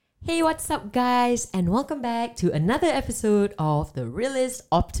Hey, what's up, guys? And welcome back to another episode of The Realist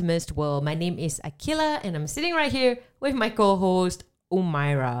Optimist World. My name is Aqilah, and I'm sitting right here with my co-host,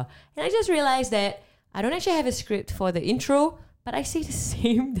 Umaira. And I just realized that I don't actually have a script for the intro, but I say the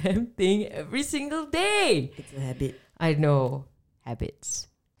same damn thing every single day. It's a habit. I know. Habits.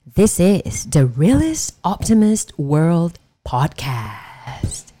 This is The Realist Optimist World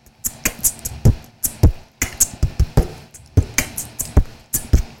Podcast.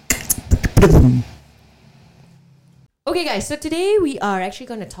 Okay, guys, so today we are actually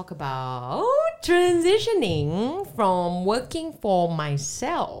going to talk about transitioning from working for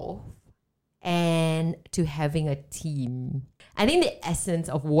myself and to having a team. I think the essence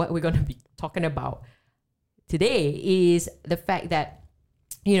of what we're going to be talking about today is the fact that,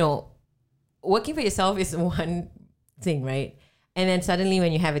 you know, working for yourself is one thing, right? And then suddenly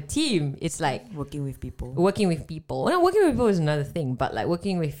when you have a team, it's like Working with people. Well, working with people is another thing, but like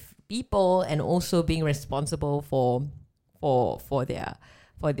working with people and also being responsible for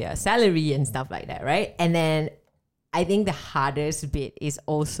their salary and stuff like that, right? And then I think the hardest bit is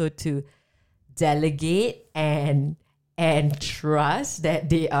also to delegate and trust that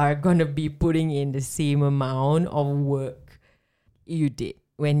they are gonna be putting in the same amount of work you did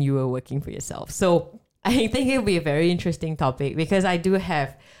when you were working for yourself. So I think it'll be a very interesting topic because I do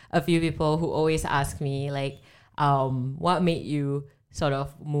have a few people who always ask me like, what made you sort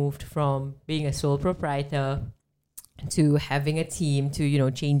of moved from being a sole proprietor to having a team to, you know,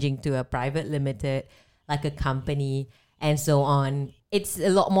 changing to a private limited, like a company and so on. It's a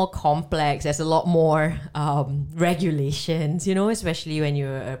lot more complex. There's a lot more regulations, you know, especially when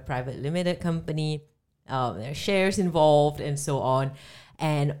you're a private limited company. There are shares involved and so on.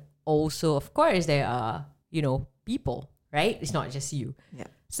 And also, of course, there are, you know, people, right? It's not just you. Yeah.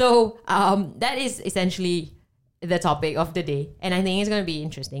 So that is essentially the topic of the day, and I think it's going to be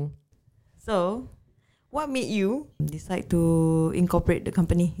interesting. So, what made you decide to incorporate the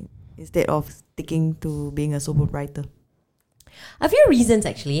company instead of sticking to being a sole proprietor? A few reasons,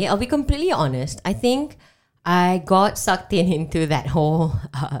 actually. I'll be completely honest. I think I got sucked into that whole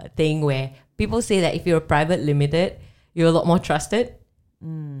thing where people say that if you're a private limited, you're a lot more trusted.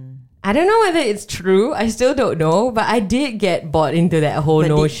 I don't know whether it's true. I still don't know, but I did get bought into that whole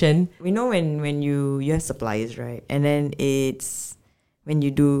notion. We know when you have suppliers, right? And then it's when you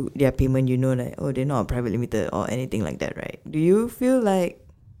do their payment, you know like, oh, they're not a private limited or anything like that, right? Do you feel like,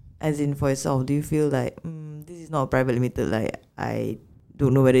 as in for yourself, do you feel like, this is not a private limited, like I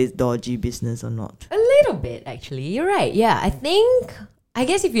don't know whether it's dodgy business or not? A little bit, actually. You're right. Yeah, I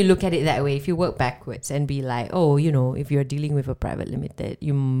guess if you look at it that way, if you work backwards and be like, oh, you know, if you're dealing with a private limited,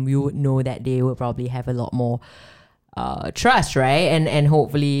 you would know that they would probably have a lot more trust, right? And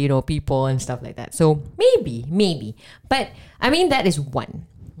hopefully, you know, people and stuff like that. So maybe. But I mean, that is one.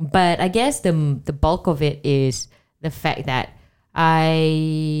 But I guess the bulk of it is the fact that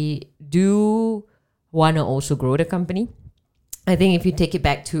I do want to also grow the company. I think if you take it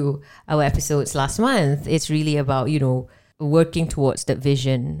back to our episodes last month, it's really about, you know, working towards that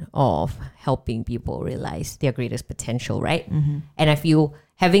vision of helping people realize their greatest potential, right? Mm-hmm. And I feel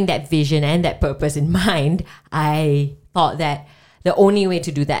having that vision and that purpose in mind, I thought that the only way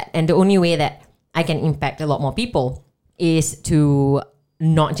to do that and the only way that I can impact a lot more people is to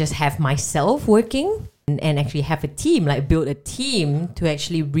not just have myself working and actually have a team, like build a team to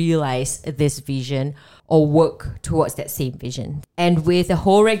actually realize this vision or work towards that same vision. And with the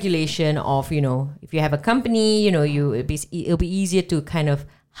whole regulation of, you know, if you have a company, you know, it'll be easier to kind of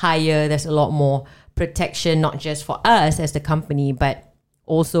hire. There's a lot more protection, not just for us as the company, but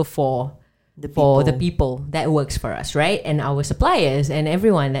also for the people that works for us, right? And our suppliers and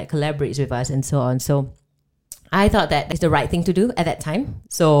everyone that collaborates with us and so on. So I thought that is the right thing to do at that time.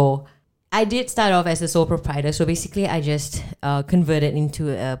 So I did start off as a sole proprietor. So basically, I just converted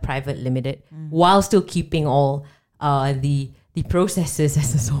into a private limited while still keeping all the processes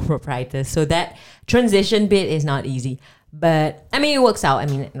as a sole proprietor. So that transition bit is not easy. But I mean, it works out. I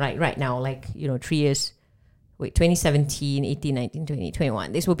mean, right now, like, you know, 3 years, 2017, 18, 19, 20,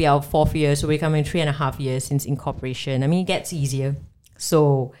 21. This will be our 4th year. So we're coming 3.5 years since incorporation. I mean, it gets easier.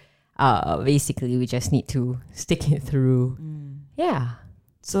 So basically, we just need to stick it through. Yeah.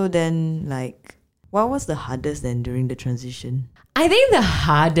 So then, like, what was the hardest then during the transition? I think the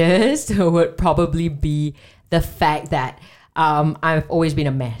hardest would probably be the fact that I've always been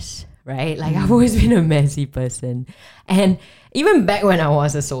a mess, right? Like, I've always been a messy person. And even back when I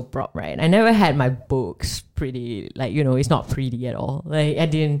was a sole prop, right, I never had my books pretty, like, you know, it's not pretty at all. Like, I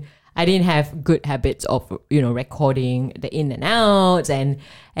didn't have good habits of, you know, recording the in and outs and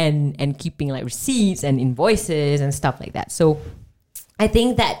keeping like receipts and invoices and stuff like that. So I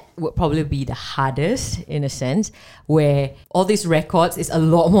think that would probably be the hardest in a sense, where all these records is a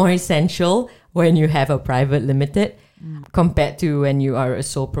lot more essential when you have a private limited compared to when you are a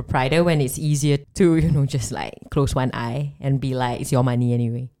sole proprietor, when it's easier to, just like close one eye and be like, it's your money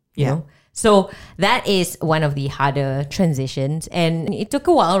anyway, you know? So that is one of the harder transitions. And it took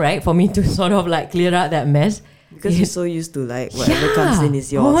a while, right, for me to sort of like clear out that mess. Because you're so used to like whatever comes in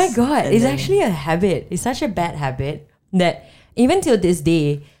is yours. Oh my God. It's actually a habit. It's such a bad habit that even till this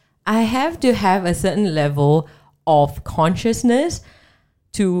day, I have to have a certain level of consciousness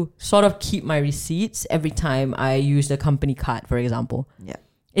to sort of keep my receipts every time I use the company card, for example. Yeah.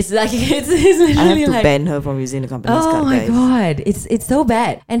 It's like, it's literally I have to like, ban her from using the company's card, oh my guys. God. It's so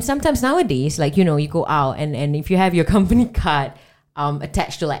bad. And sometimes nowadays, like, you go out and if you have your company card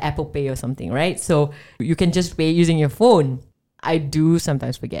attached to like Apple Pay or something, right? So you can just pay using your phone. I do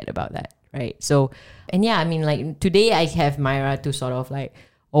sometimes forget about that, right? So, and yeah, I mean, like today I have Myra to sort of like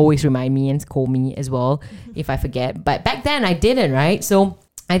always remind me and scold me as well if I forget. But back then I didn't, right? So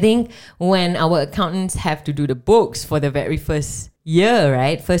I think when our accountants have to do the books for the very first year,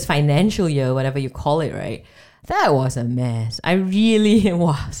 right? First financial year, whatever you call it, right? That was a mess. I really,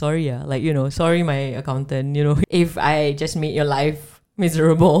 sorry, sorry, my accountant, if I just made your life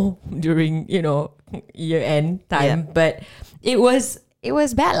miserable during, year end time. Yeah. But it was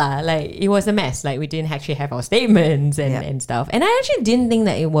bad lah. Like it was a mess. Like we didn't actually have our statements and stuff. And I actually didn't think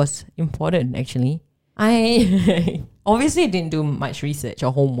that it was important actually. I obviously didn't do much research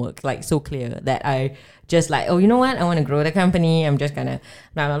or homework, like so clear that I just like, oh, you know what? I want to grow the company. I'm just gonna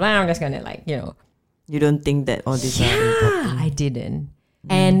blah blah blah. I'm just gonna like, You don't think that all these are important? I didn't.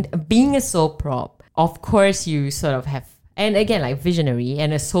 And being a sole prop, of course, you sort of have, and again, like visionary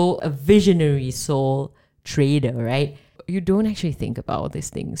and a visionary sole trader, right? You don't actually think about all these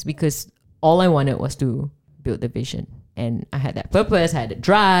things because all I wanted was to build the vision. And I had that purpose, I had the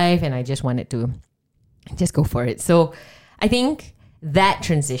drive, and I just wanted to just go for it. So I think that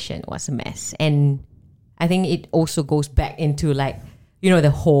transition was a mess. And I think it also goes back into like,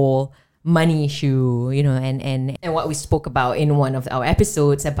 the whole money issue, and what we spoke about in one of our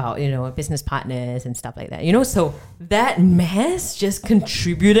episodes about, business partners and stuff like that, so that mess just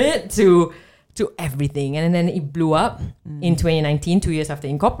contributed to everything. And then it blew up in 2019, 2 years after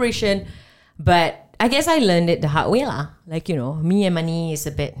incorporation. But I guess I learned it the hard way lah. Like, me and money is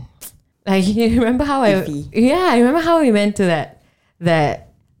a bit like, you remember how I remember how we went to that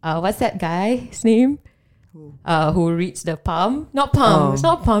what's that guy's name? Who reads the palm? Not palm. It's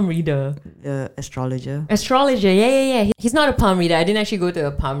not palm reader. The astrologer. Astrologer. Yeah. He's not a palm reader. I didn't actually go to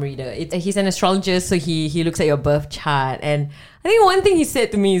a palm reader. He's an astrologer, so he looks at your birth chart. And I think one thing he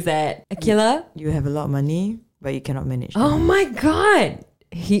said to me is that, Aqilah, you have a lot of money, but you cannot manage them. Oh my God.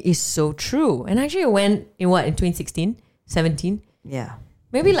 He is so true. And actually I went in 2016? 17? Yeah.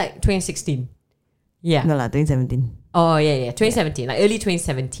 Maybe like 2016. Yeah. No lah, 2017. Oh yeah. 2017. Like early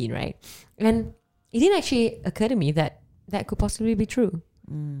 2017, right? And it didn't actually occur to me that could possibly be true.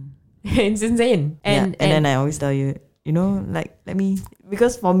 It's insane. And then I always tell you, like,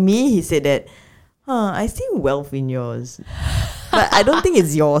 because for me, he said that, I see wealth in yours. But I don't think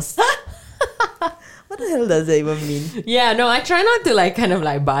it's yours. What the hell does that even mean? Yeah, no, I try not to like kind of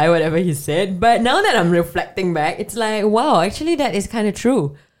like buy whatever he said. But now that I'm reflecting back, it's like, wow, actually that is kind of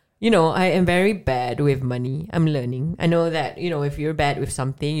true. I am very bad with money. I'm learning. I know that, if you're bad with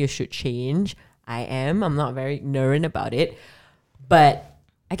something, you should change. I am. I'm not very ignorant about it. But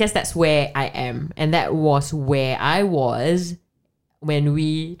I guess that's where I am. And that was where I was when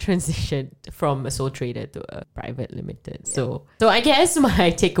we transitioned from a sole trader to a private limited. Yeah. So I guess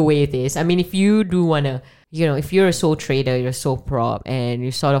my takeaway is, I mean, if you do want to, if you're a sole trader, you're a sole prop, and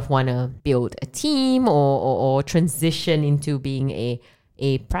you sort of want to build a team or transition into being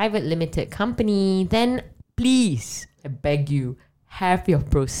a private limited company, then please, I beg you, have your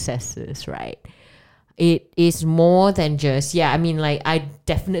processes right. It is more than just, I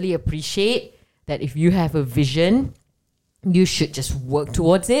definitely appreciate that if you have a vision, you should just work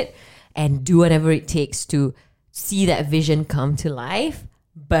towards it and do whatever it takes to see that vision come to life.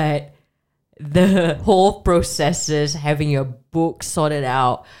 But the whole processes, having your book sorted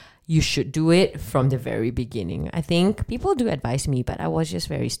out, you should do it from the very beginning. I think people do advise me, but I was just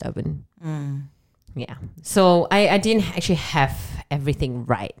very stubborn. Yeah. So I didn't actually have everything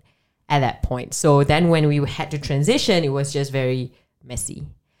right at that point. So then when we had to transition, it was just very messy.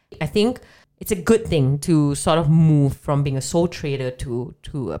 I think it's a good thing to sort of move from being a sole trader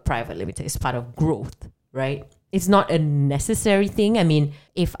to a private limited. It's part of growth, right? It's not a necessary thing. I mean,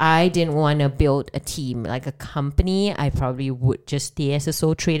 if I didn't want to build a team, like a company, I probably would just stay as a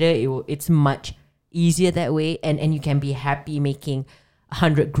sole trader. It's much easier that way. And you can be happy making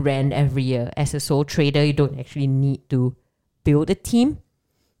 100 grand every year. As a sole trader, you don't actually need to build a team.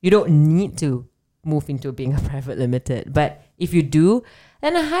 You don't need to move into being a private limited. But if you do,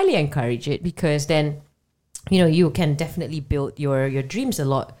 then I highly encourage it, because then, you can definitely build your dreams a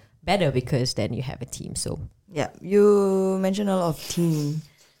lot better, because then you have a team. So Yeah, you mentioned a lot of team.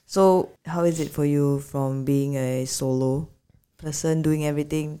 So how is it for you from being a solo person doing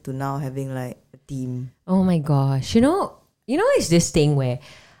everything to now having like a team? oh my gosh, it's this thing where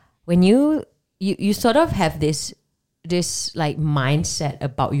when you sort of have this like mindset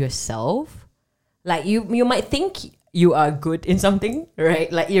about yourself, like you might think you are good in something,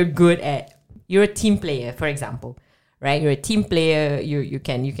 right? Like you're a team player, for example, right? You're a team player. You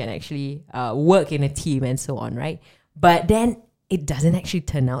can actually work in a team and so on, right? But then it doesn't actually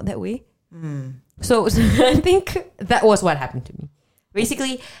turn out that way. So I think that was what happened to me.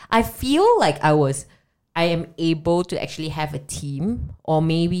 Basically, I feel like I am able to actually have a team, or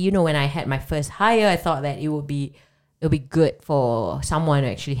maybe, when I had my first hire, I thought that it'll be good for someone to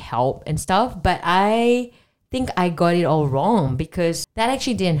actually help and stuff. But I think I got it all wrong, because that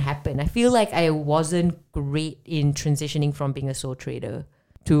actually didn't happen. I feel like I wasn't great in transitioning from being a sole trader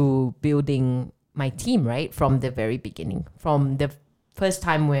to building my team, right? From the very beginning, from the first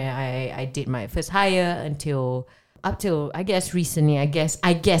time where I did my first hire up till I guess recently. I guess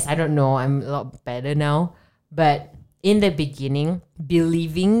I don't know. I'm a lot better now, but in the beginning,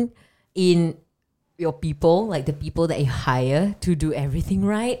 believing in your people, like the people that you hire to do everything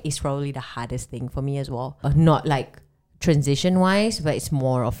right, is probably the hardest thing for me as well. Not like transition wise, but it's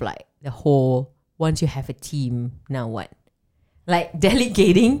more of like the whole, once you have a team, now what? Like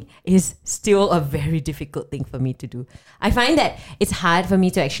delegating is still a very difficult thing for me to do. I find that it's hard for me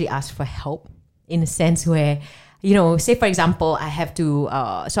to actually ask for help, in a sense where, say for example, I have to,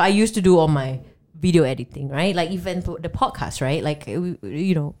 so I used to do all my video editing, right? Like even the podcast, right? Like,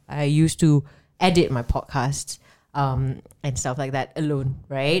 I used to edit my podcasts and stuff like that alone,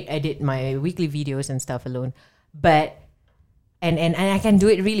 right? I did my weekly videos and stuff alone. But and I can do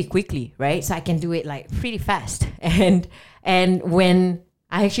it really quickly, right? So I can do it like pretty fast. And when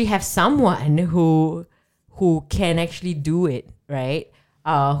I actually have someone who can actually do it, right?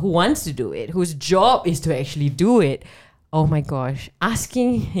 Who wants to do it, whose job is to actually do it, oh my gosh,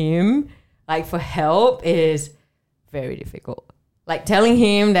 asking him like for help is very difficult. Like telling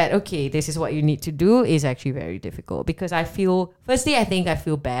him that, okay, this is what you need to do is actually very difficult, because I think I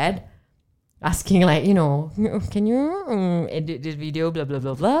feel bad asking, like, can you edit this video, blah, blah,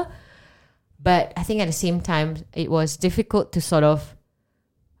 blah, blah. But I think at the same time, it was difficult to sort of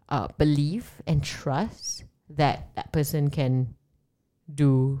believe and trust that person can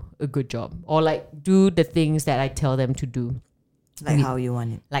do a good job, or like do the things that I tell them to do. Like how you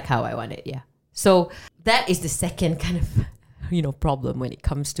want it. Like how I want it, yeah. So that is the second kind of problem when it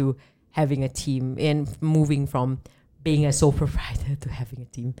comes to having a team and moving from being a sole proprietor to having a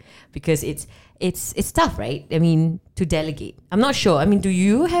team, because it's tough, right? I mean, to delegate. I'm not sure. I mean, do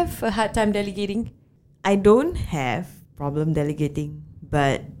you have a hard time delegating? I don't have problem delegating,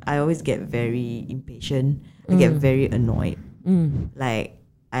 but I always get very impatient. I get very annoyed. Like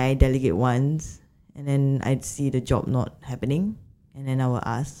I delegate once, and then I'd see the job not happening, and then I will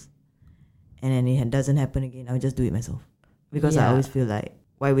ask, and then it doesn't happen again. I'll just do it myself. Because I always feel like,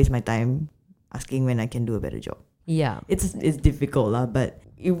 why waste my time asking when I can do a better job? Yeah. It's difficult lah, but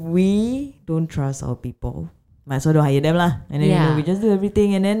if we don't trust our people, might as well don't hire them lah. And then we just do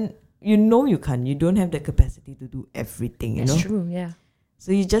everything, and then you don't have the capacity to do everything, you know? That's true, yeah.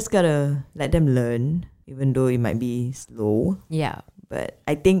 So you just gotta let them learn, even though it might be slow. Yeah. But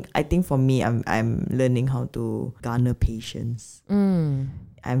I think for me, I'm learning how to garner patience.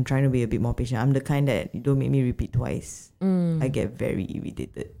 I'm trying to be a bit more patient. I'm the kind that you don't make me repeat twice. I get very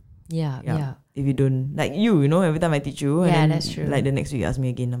irritated. Yeah. If you don't, like every time I teach you, and then, that's true. like the next week you ask me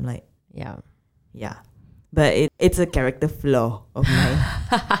again, I'm like, yeah. But it's a character flaw of mine.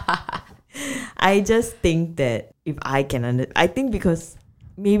 I just think that if I can I think because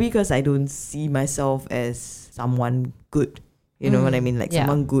I don't see myself as someone good. You know what I mean? Like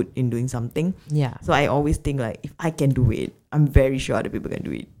someone good in doing something. Yeah. So I always think like, if I can do it, I'm very sure other people can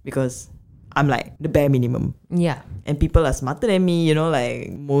do it, because I'm like the bare minimum. Yeah. And people are smarter than me, like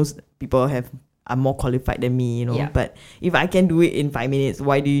most people are more qualified than me, But if I can do it in 5 minutes,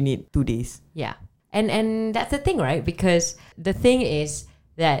 why do you need 2 days? Yeah. And that's the thing, right? Because the thing is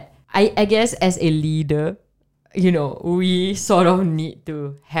that I guess as a leader, we sort of need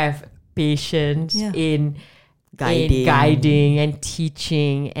to have patience in guiding and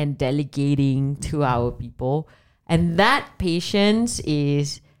teaching and delegating to our people. And that patience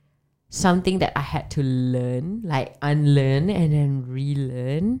is something that I had to learn, like unlearn and then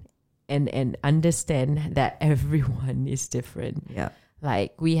relearn and understand that everyone is different. Yeah.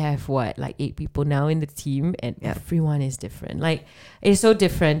 Like we have like 8 people now in the team, and Yeah. everyone is different. Like it's so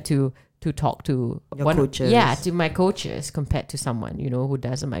different to talk to Your coaches. to my coaches compared to someone, who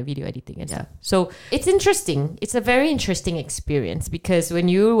does my video editing and Yeah. stuff. So it's interesting. It's a very interesting experience because when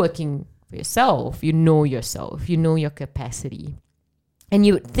you're working for yourself, you know your capacity. And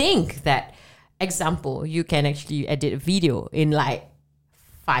you would think that, example, you can actually edit a video in like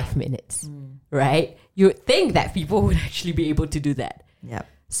 5 minutes, right? You would think that people would actually be able to do that. Yeah.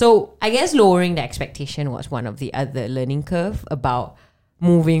 So I guess lowering the expectation was one of the other learning curve about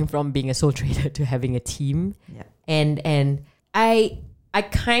moving from being a sole trader to having a team. Yeah. And I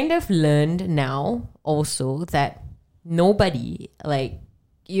kind of learned now also that nobody, like,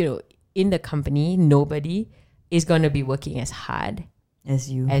 in the company, nobody is going to be working as hard As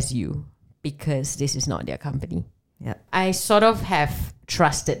you. because this is not their company. Yeah. I sort of have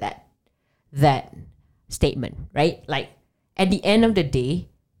trusted that statement, right? Like at the end of the day,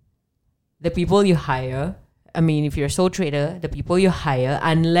 the people you hire, I mean, if you're a sole trader, the people you hire,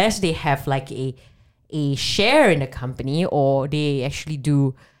 unless they have like a share in the company or they actually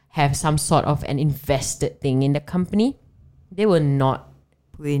do have some sort of an invested thing in the company, they will not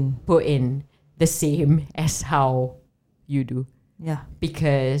put in the same as how you do. Yeah.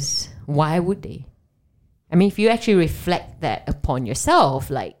 Because why would they? I mean, if you actually reflect that upon yourself,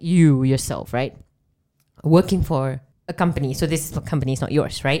 like you yourself, right? Working for a company, so this company is not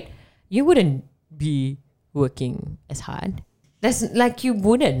yours, right? You wouldn't be working as hard. That's like you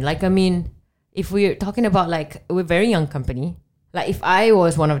wouldn't. Like, I mean, if we're talking about like a very young company, like if I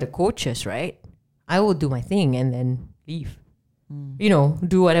was one of the coaches, right? I will do my thing and then leave.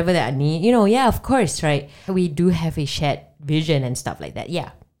 Do whatever that I need. Yeah, of course, right? We do have a shared vision and stuff like that.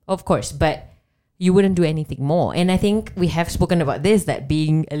 Yeah, of course. But you wouldn't do anything more. And I think we have spoken about this, that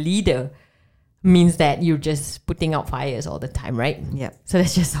being a leader means that you're just putting out fires all the time, right? Yeah. So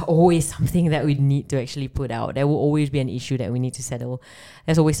that's just always something that we need to actually put out. There will always be an issue that we need to settle.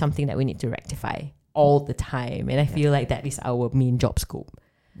 There's always something that we need to rectify all the time. And I feel like that is our main job scope.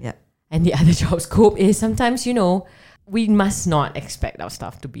 Yeah. And the other job scope is sometimes, we must not expect our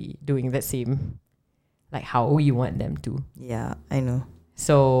staff to be doing the same, like how we want them to. Yeah, I know.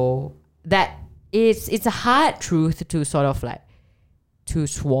 So that it's a hard truth to sort of like to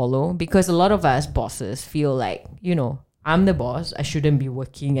swallow, because a lot of us bosses feel like, I'm the boss, I shouldn't be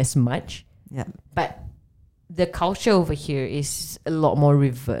working as much. Yeah. But the culture over here is a lot more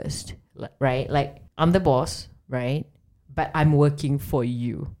reversed, right? Like, I'm the boss, right? But I'm working for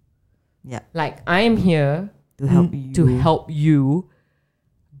you. Yeah. Like, I am here to help you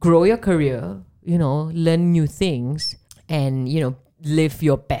grow your career, learn new things and, live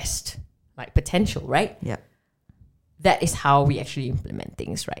your best like potential, right? Yeah. That is how we actually implement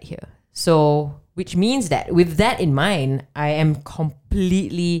things right here. So, which means that with that in mind, I am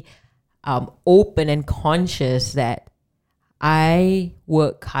completely open and conscious that I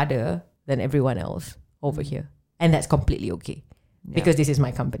work harder than everyone else over here. And that's completely okay. Because this is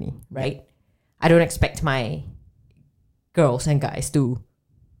my company, right? I don't expect my girls and guys to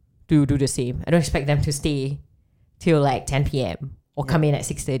do the same. I don't expect them to stay till like 10 p.m. or come in at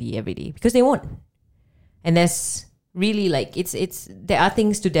 6:30 every day, because they won't. And that's really like, it's there are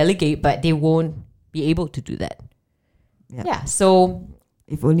things to delegate, but they won't be able to do that. Yeah. So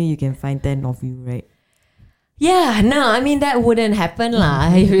if only you can find 10 of you, right? Yeah, no, I mean, that wouldn't happen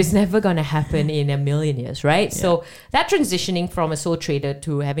lah. It's never going to happen in a million years, right? Yeah. So that transitioning from a sole trader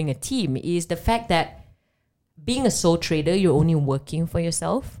to having a team is the fact that being a sole trader, you're only working for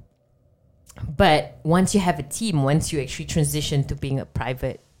yourself. But once you have a team, once you actually transition to being a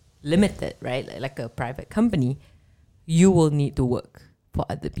private limited, right? Like a private company, you will need to work for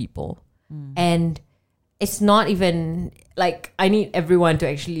other people. And it's not even like, I need everyone to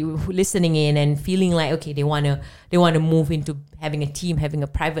actually listening in and feeling like, okay, they want to move into having a team, having a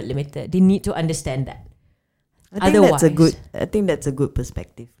private limited. They need to understand that. I think that's a good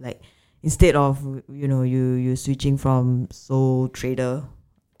perspective. Like, instead of, you switching from sole trader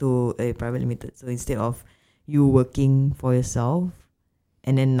to a private limited. So instead of you working for yourself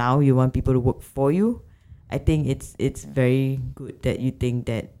and then now you want people to work for you, I think it's very good that you think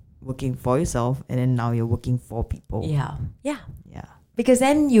that working for yourself and then now you're working for people. Yeah. Because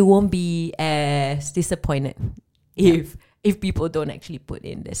then you won't be as disappointed if people don't actually put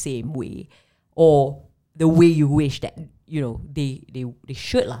in the same way or the way you wish that they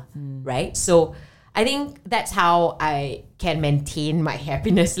should lah, right? So I think that's how I can maintain my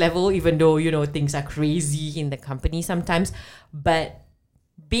happiness level, even though things are crazy in the company sometimes. But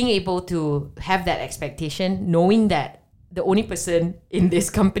being able to have that expectation, knowing that the only person in this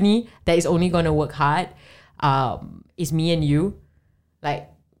company that is only going to work hard is me and you, like,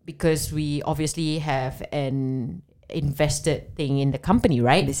 because we obviously have an invested thing in the company,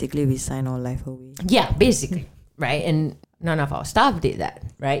 right? Basically, we sign our life away. Yeah, basically, right? And none of our staff did that,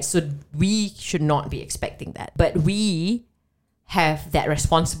 right? So we should not be expecting that. But we have that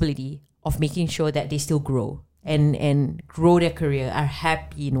responsibility of making sure that they still grow and grow their career, are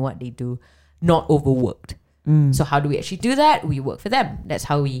happy in what they do, not overworked. So how do we actually do that? We work for them. That's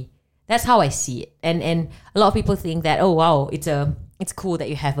how I see it. And a lot of people think that, oh wow, it's cool that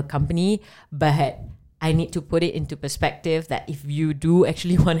you have a company, but I need to put it into perspective that if you do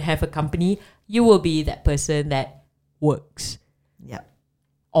actually want to have a company, you will be that person that works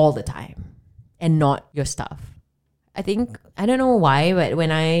all the time and not your staff. I think, I don't know why, but when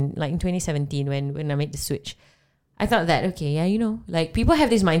in 2017, when I made the switch, I thought that, okay, yeah, you know, like people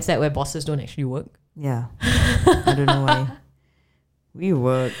have this mindset where bosses don't actually work. Yeah. I don't know why. We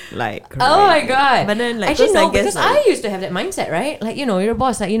work like crazy. Oh my God. But then like, actually no, I guess, because I used to have that mindset, right? Like, you know, you're a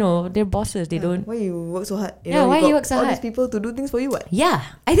boss, like, you know, they're bosses, they don't. Why you work so hard? Why you work so hard? All these people to do things for you, what? Yeah.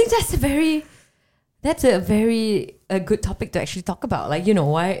 I think that's a very good topic to actually talk about. Like, you know,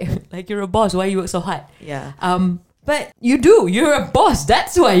 why, like, you're a boss, why you work so hard? Yeah. But you're a boss,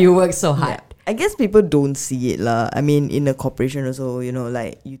 that's why you work so hard. Yeah. I guess people don't see it lah. I mean, in a corporation also, you know,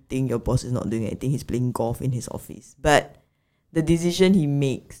 like, you think your boss is not doing anything, he's playing golf in his office. But the decision he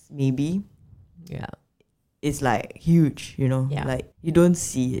makes, maybe, it's like huge, you know. Yeah. Like, you don't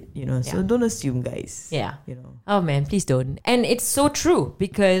see it, you know. So don't assume, guys. Yeah. You know. Oh man, please don't. And it's so true,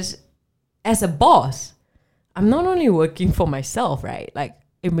 because as a boss, I'm not only working for myself, right? Like,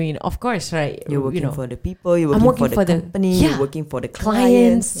 I mean, of course, right? You're working you know, for the people, you're working for the company, you're working for the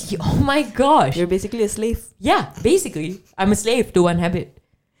clients. Oh my gosh. You're basically a slave. Yeah, basically. I'm a slave to one habit.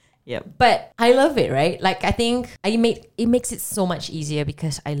 Yeah. But I love it, right? Like, I think it makes it so much easier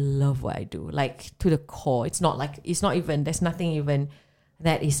because I love what I do. Like, to the core. There's nothing even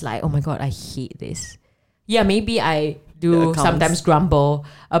that is like, oh my God, I hate this. Yeah, maybe I do sometimes grumble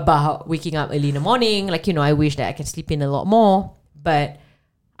about waking up early in the morning. Like, you know, I wish that I can sleep in a lot more. But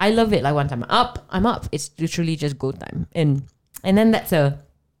I love it. Like, once I'm up. It's literally just go time. And then that's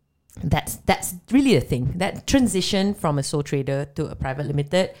really the thing. That transition from a sole trader to a private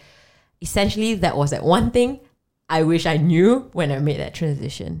limited, essentially that was that one thing I wish I knew when I made that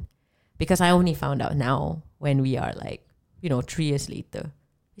transition. Because I only found out now when we are like, you know, 3 years later.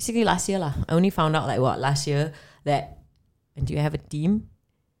 Basically last year lah. I only found out last year that until you have a team,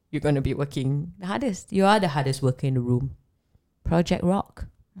 you're going to be working the hardest. You are the hardest worker in the room. Project Rock.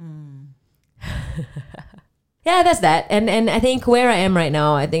 Yeah, that's that. And I think where I am right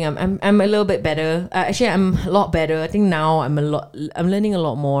now, I think I'm a little bit better. Actually, I'm a lot better. I think now I'm learning a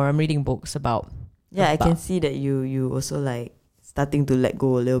lot more. I'm reading books about. Yeah, I can see that you also like starting to let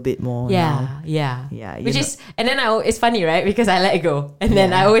go a little bit more. Yeah. Which is, and then it's funny, right? Because I let go, and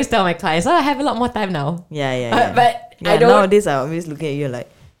then I always tell my clients, "Oh, I have a lot more time now." Yeah. But I don't. Nowadays, I'm always looking at you like,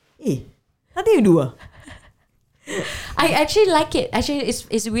 "Hey, nothing you do." I actually like it. Actually,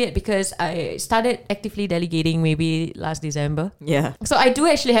 it's weird because I started actively delegating maybe last December. Yeah. So I do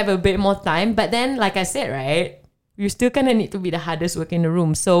actually have a bit more time. But then, like I said, right, you still kind of need to be the hardest worker in the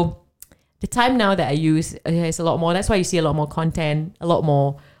room. So the time now that I use is a lot more. That's why you see a lot more content, a lot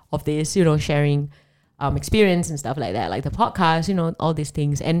more of this, you know, sharing experience and stuff like that, like the podcast, you know, all these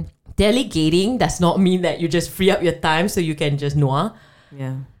things. And delegating does not mean that you just free up your time so you can just noah.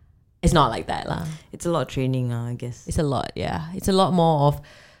 Yeah. It's not like that lah. It's a lot of training, I guess. It's a lot, yeah. It's a lot more of,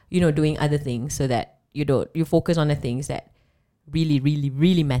 you know, doing other things so that you focus on the things that really, really,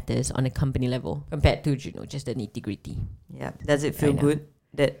 really matters on a company level compared to, you know, just the nitty-gritty. Yeah. Does it feel good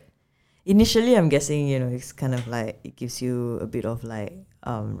that initially I'm guessing, you know, it's kind of like it gives you a bit of like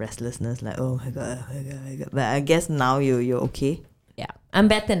restlessness, like oh my god. But I guess now you're okay. Yeah. I'm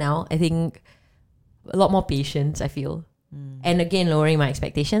better now. I think a lot more patience, I feel. And again, lowering my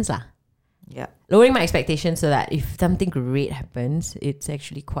expectations lah. Yeah. Lowering my expectations so that if something great happens, it's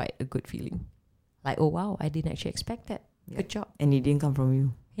actually quite a good feeling. Like, oh wow, I didn't actually expect that. Yeah. Good job. And it didn't come from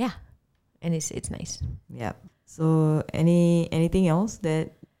you. Yeah. And it's nice. Yeah. So anything else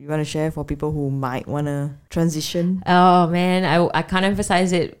that you want to share for people who might want to transition? Oh man, I can't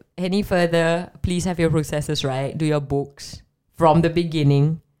emphasize it any further. Please have your processes right. Do your books from the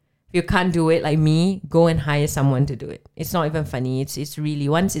beginning. If you can't do it like me, go and hire someone to do it. It's not even funny. It's really,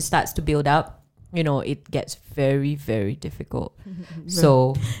 once it starts to build up, you know, it gets very, very difficult.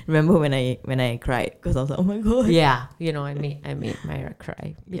 So remember when I cried because I was like, oh my god. Yeah, you know, I made Myra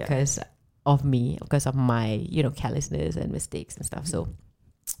cry because of me, because of my, you know, carelessness and mistakes and stuff. So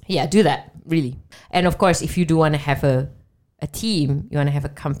Yeah, do that, really. And of course, if you do want to have a team, you want to have a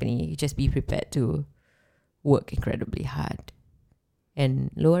company, you just be prepared to work incredibly hard and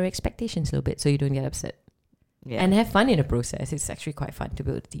lower expectations a little bit so you don't get upset. Yeah. And have fun in the process. It's actually quite fun to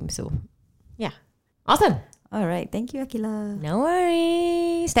build a team. So, yeah. Awesome. All right. Thank you, Aqilah. No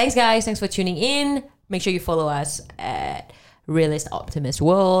worries. Thanks, guys. Thanks for tuning in. Make sure you follow us at Realist Optimist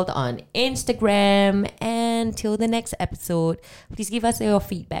World on Instagram. And till the next episode, please give us your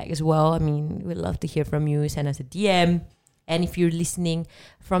feedback as well. I mean, we'd love to hear from you. Send us a DM. And if you're listening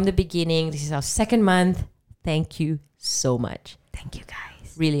from the beginning, this is our 2nd month. Thank you so much. Thank you,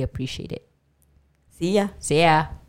 guys. Really appreciate it. See ya. See ya.